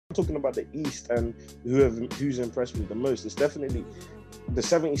talking about the East and who's impressed me the most, it's definitely the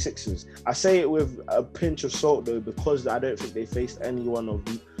 76ers. I say it with a pinch of salt though, because I don't think they faced anyone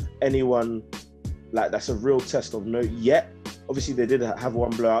like that's a real test of note yet. Obviously, they did have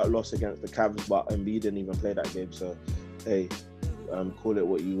one blowout loss against the Cavs, but Embiid didn't even play that game. So, hey, call it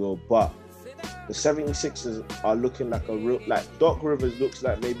what you will. But the 76ers are looking like a real, like Doc Rivers looks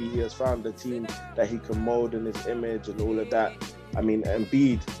like maybe he has found a team that he can mold in his image and all of that. I mean,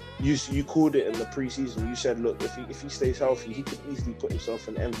 Embiid, you called it in the preseason. You said, look, if he stays healthy, he could easily put himself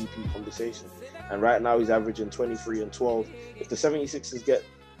in MVP conversation. And right now he's averaging 23 and 12. If the 76ers get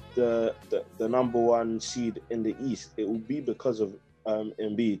the number one seed in the East, it will be because of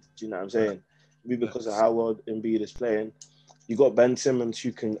Embiid. Do you know what I'm saying? It will be because of how well Embiid is playing. You got Ben Simmons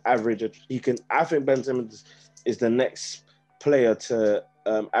who can average I think Ben Simmons is the next player to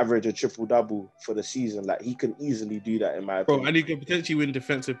average a triple-double for the season. Like, he can easily do that, in my opinion. Bro, and he could potentially win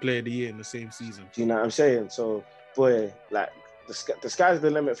Defensive Player of the Year in the same season. Do you know what I'm saying? So, boy, like, the sky's the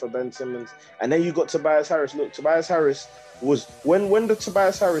limit for Ben Simmons. And then you got Tobias Harris. Look, Tobias Harris was... When the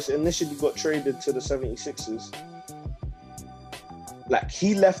Tobias Harris initially got traded to the 76ers, like,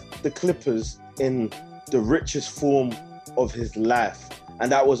 he left the Clippers in the richest form of his life.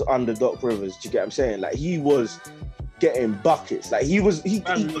 And that was under Doc Rivers. Do you get what I'm saying? Like, he was getting buckets. Like, he was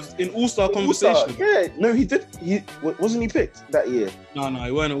in All-Star conversation. Yeah, no, he did. Wasn't he picked that year? No,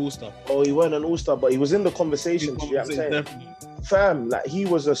 he weren't an All-Star. Oh, he weren't an All-Star, but he was in the conversation. You know what I'm saying? Definitely. Fam, like, he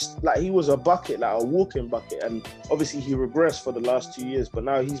was a bucket, like a walking bucket, and obviously he regressed for the last 2 years, but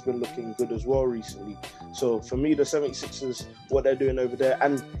now he's been looking good as well recently. So for me, the 76ers, what they're doing over there,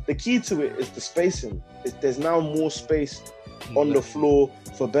 and the key to it is the spacing. There's now more space on the floor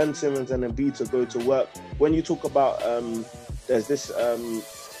for Ben Simmons and Embiid to go to work. When you talk about there's this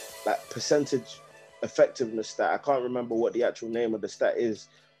like percentage effectiveness stat, I can't remember what the actual name of the stat is,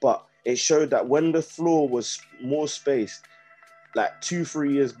 but it showed that when the floor was more spaced, like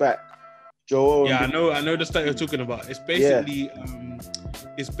 2-3 years back, Joel. Yeah, I know the stat you're talking about. It's basically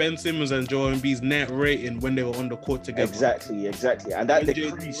it's Ben Simmons and Joel Embiid's net rating when they were on the court together. Exactly, and that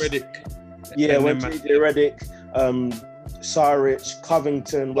decreased. Redick, yeah, when JJ Redick, Saric,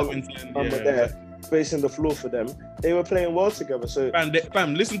 Covington there, spacing the floor for them, they were playing well together. So,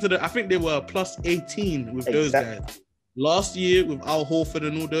 fam, listen to I think they were plus 18 with those guys. Last year with Al Horford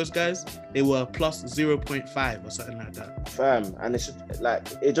and all those guys, they were plus 0.5 or something like that. Fam, and it's like,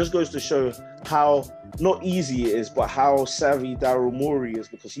 it just goes to show how not easy it is, but how savvy Daryl Morey is,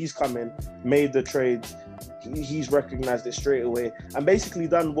 because he's come in, made the trades, he's recognized it straight away, and basically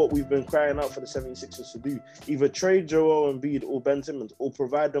done what we've been crying out for the 76ers to do: either trade Joel Embiid or Ben Simmons, or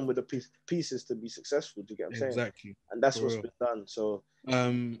provide them with the pieces to be successful. Do you get what I'm saying? Exactly. And that's what's been done. So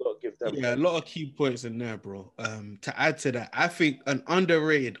give them a lot of key points in there, bro. To add to that, I think an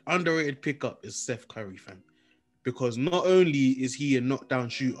underrated pickup is Steph Curry, fam, because not only is he a knockdown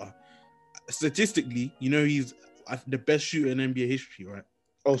shooter, statistically, you know, he's the best shooter in NBA history, right?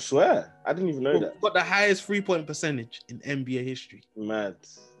 Oh, swear? I didn't even know that. Got the highest 3-point percentage in NBA history. Mad.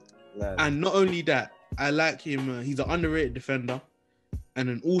 And not only that, I like him. He's an underrated defender, and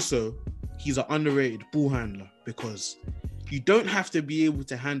then also he's an underrated ball handler, because you don't have to be able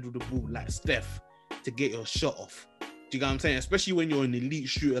to handle the ball like Steph to get your shot off. Do you get what I'm saying? Especially when you're an elite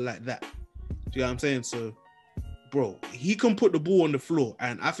shooter like that. Do you get what I'm saying? So, bro, he can put the ball on the floor,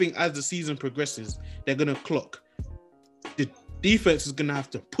 and I think as the season progresses, they're gonna clock. The defense is gonna have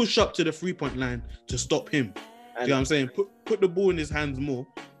to push up to the 3-point line to stop him. Do you know what I'm saying? Put the ball in his hands more,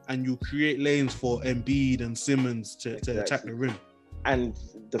 and you create lanes for Embiid and Simmons to attack the rim. And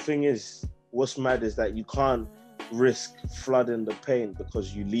the thing is, what's mad is that you can't risk flooding the paint,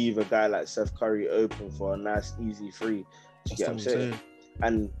 because you leave a guy like Steph Curry open for a nice, easy three. Do you get what I'm saying?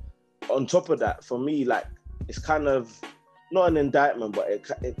 And on top of that, for me, like, it's kind of not an indictment, but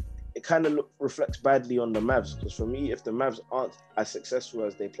it kind of reflects badly on the Mavs, because for me, if the Mavs aren't as successful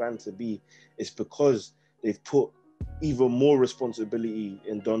as they plan to be, it's because they've put even more responsibility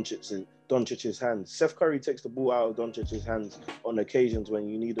in Doncic's hands. Steph Curry takes the ball out of Doncic's hands on occasions when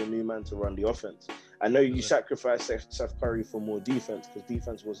you need a new man to run the offense. I know you sacrificed Steph Curry for more defense, because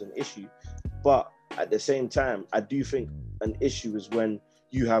defense was an issue, but at the same time, I do think an issue is when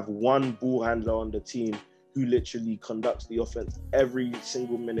you have one ball handler on the team who literally conducts the offense every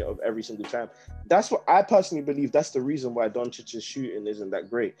single minute of every single time. That's what I personally believe. That's the reason why Doncic's shooting isn't that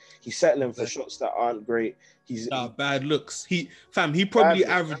great. He's settling for shots that aren't great. He's bad looks. He probably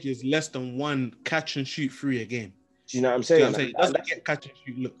averages less than one catch and shoot free a game. Do you know what I'm saying? He doesn't get catch and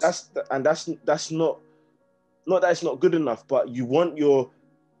shoot looks. That's not that it's not good enough, but you want your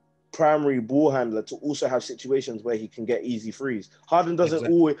primary ball handler to also have situations where he can get easy threes. Harden doesn't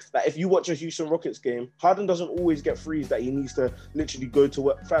always, like if you watch a Houston Rockets game, Harden doesn't always get threes that he needs to literally go to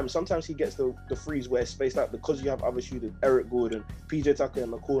work. Fam, sometimes he gets the threes where it's spaced out because you have other shooters, Eric Gordon, PJ Tucker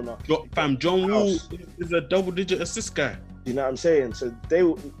in the corner. Fam, John Wall is a double-digit assist guy. You know what I'm saying? So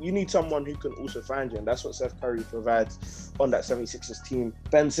you need someone who can also find you, and that's what Seth Curry provides on that 76ers team.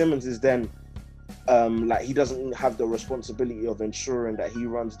 Ben Simmons is then like he doesn't have the responsibility of ensuring that he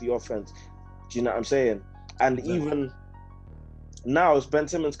runs the offense. Do you know what I'm saying? And even now, Ben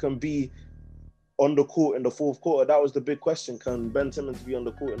Simmons can be on the court in the fourth quarter. That was the big question. Can Ben Simmons be on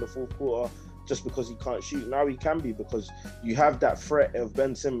the court in the fourth quarter just because he can't shoot? Now he can be, because you have that threat of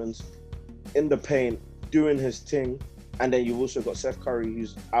Ben Simmons in the paint doing his thing. And then you've also got Seth Curry,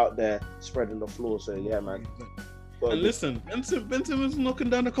 who's out there spreading the floor. So, yeah, man. And listen, Ben Simmons knocking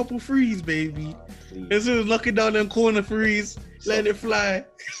down a couple threes, baby. Ben Simmons knocking down them corner threes, letting it fly.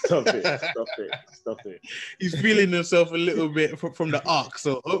 Stop it. He's feeling himself a little bit from the arc.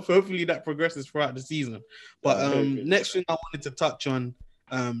 So hopefully that progresses throughout the season. But next thing I wanted to touch on,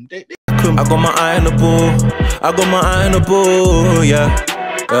 I got my eye on the ball. Yeah.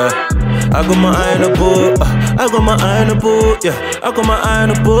 I got my eye on the ball. I got my eye on the ball. Yeah. I got my eye on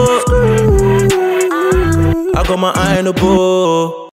the ball. I got my eye on the ball.